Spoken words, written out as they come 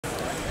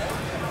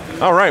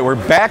All right, we're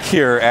back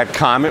here at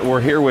Comet.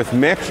 We're here with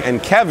Mick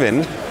and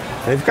Kevin.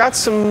 They've got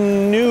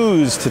some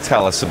news to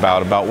tell us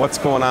about what's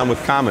going on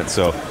with Comet,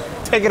 so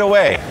take it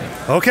away.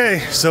 Okay,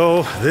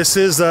 so this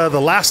is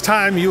the last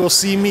time you will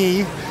see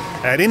me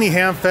at any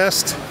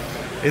Hamfest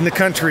in the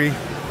country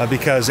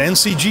because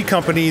NCG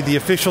Company, the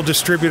official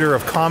distributor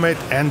of Comet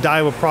and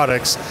Daiwa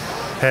products,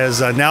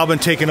 has now been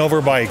taken over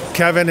by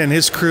Kevin and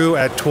his crew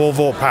at 12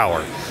 volt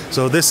power.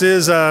 So this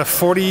is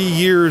 40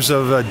 years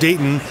of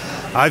Dayton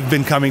I've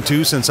been coming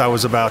to since I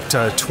was about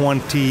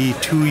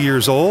 22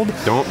 years old.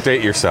 Don't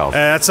date yourself.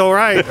 That's all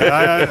right.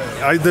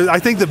 I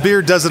think the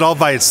beer does it all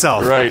by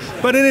itself. Right.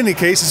 But in any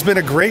case, it's been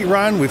a great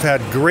run. We've had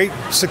great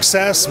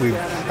success. We've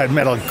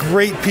met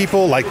great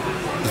people like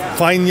the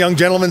fine young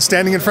gentleman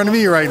standing in front of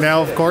me right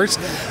now, of course.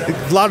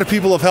 A lot of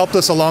people have helped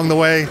us along the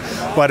way,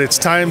 but it's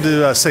time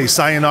to say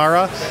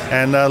sayonara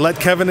and let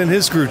Kevin and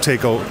his crew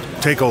take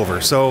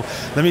over. So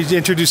let me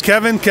introduce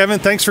Kevin. Kevin,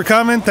 thanks for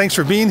coming. Thanks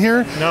for being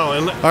here. No,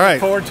 and all right.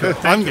 Look forward to it.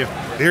 Thank you.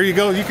 Here you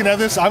go. You can have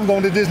this. I'm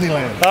going to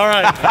Disneyland. All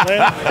right.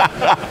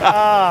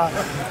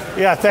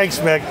 Yeah, thanks,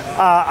 Mick.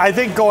 I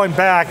think going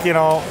back,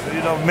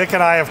 Mick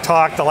and I have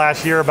talked the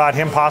last year about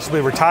him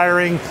possibly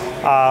retiring.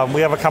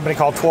 We have a company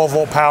called 12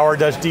 Volt Power,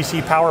 does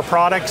DC power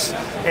products,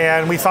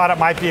 and we thought it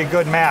might be a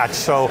good match.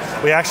 So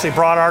we actually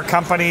brought our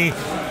company,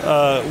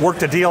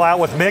 worked a deal out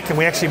with Mick, and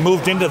we actually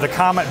moved into the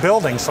Comet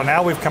building. So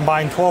now we've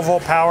combined 12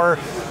 Volt Power,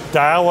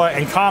 Daiwa,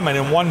 and Comet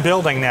in one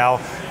building now,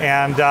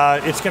 and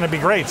it's going to be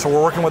great. So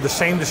we're working with the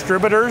same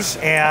distributors,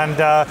 and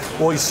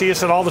you see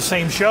us at all the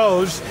same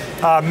shows.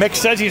 Mick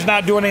says he's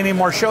not doing any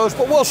more shows,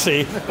 but we'll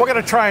see. We're going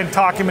to try and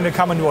talk him into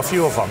coming to a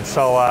few of them.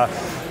 So.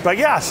 But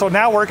yeah, so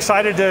now we're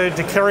excited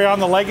to carry on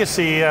the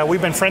legacy.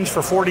 We've been friends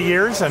for 40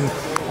 years, and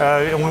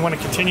we want to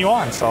continue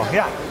on. So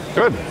yeah.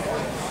 Good.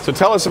 So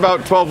tell us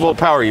about 12 volt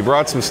power. You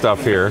brought some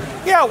stuff here.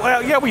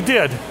 Yeah, we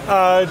did.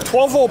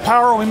 12 volt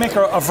power. We make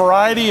a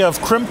variety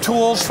of crimp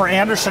tools for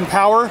Anderson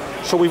Power.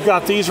 So we've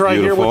got these right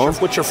Beautiful. here,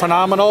 which are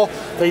phenomenal.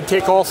 They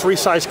take all 3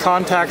 size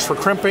contacts for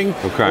crimping.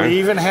 Okay. We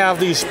even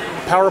have these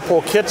power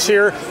pole kits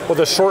here with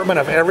assortment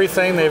of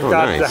everything. They've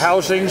got nice. the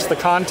housings, the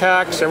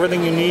contacts,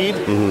 everything you need,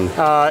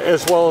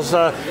 as well as,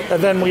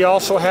 and then we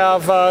also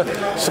have a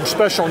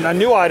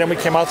new item we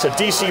came out. It's a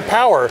DC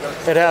power.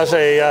 It has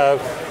a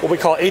what we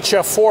call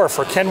HF4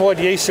 for Kenwood,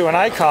 Yaesu, and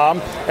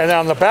ICOM, and then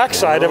on the back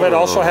side of it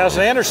also has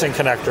an Anderson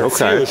connector,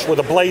 fuse with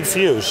a blade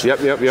fuse. Yep.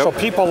 So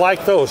people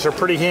like those. They're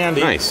pretty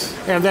handy. Nice.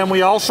 And then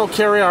we also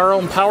carry our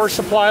own power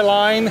supply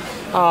line.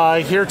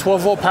 Here,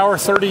 12 volt power,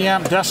 30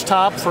 amp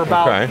desktop for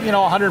about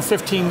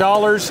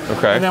 $115.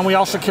 Okay. And then we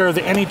also carry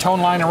the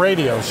Anytone line of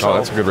radios. So,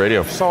 that's a good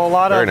radio. So a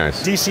lot of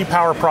nice. DC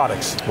power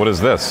products. What is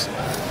this?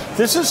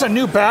 This is a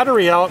new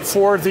battery out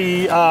for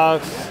the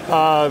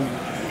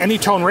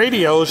Anytone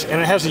radios,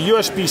 and it has a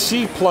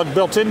USB-C plug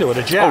built into it,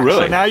 a jack. Oh,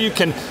 really? So now you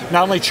can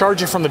not only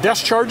charge it from the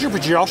desk charger,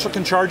 but you also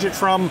can charge it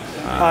from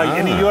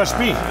any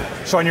USB.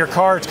 So in your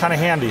car, it's kind of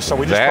handy. So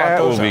we just brought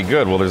those That will be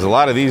good. Well, there's a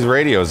lot of these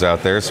radios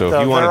out there, so if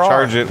you want to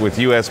charge it with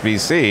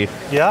USB-C,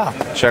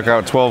 check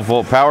out 12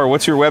 volt power.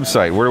 What's your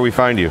website? Where do we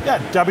find you? Yeah,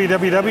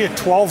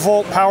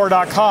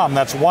 www.12voltpower.com.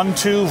 That's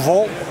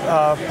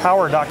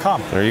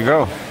 12voltpower.com. There you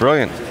go.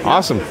 Brilliant.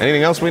 Awesome.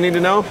 Anything else we need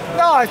to know?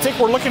 No, I think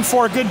we're looking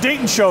for a good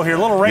Dayton show here. A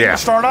little rain to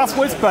start off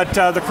with, but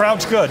the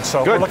crowd's good,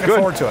 so we're looking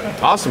forward to it.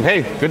 Awesome.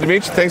 Hey, good to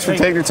meet you. Thanks for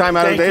taking your time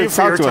out of the day to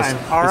talk to us.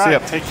 All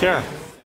right, take care.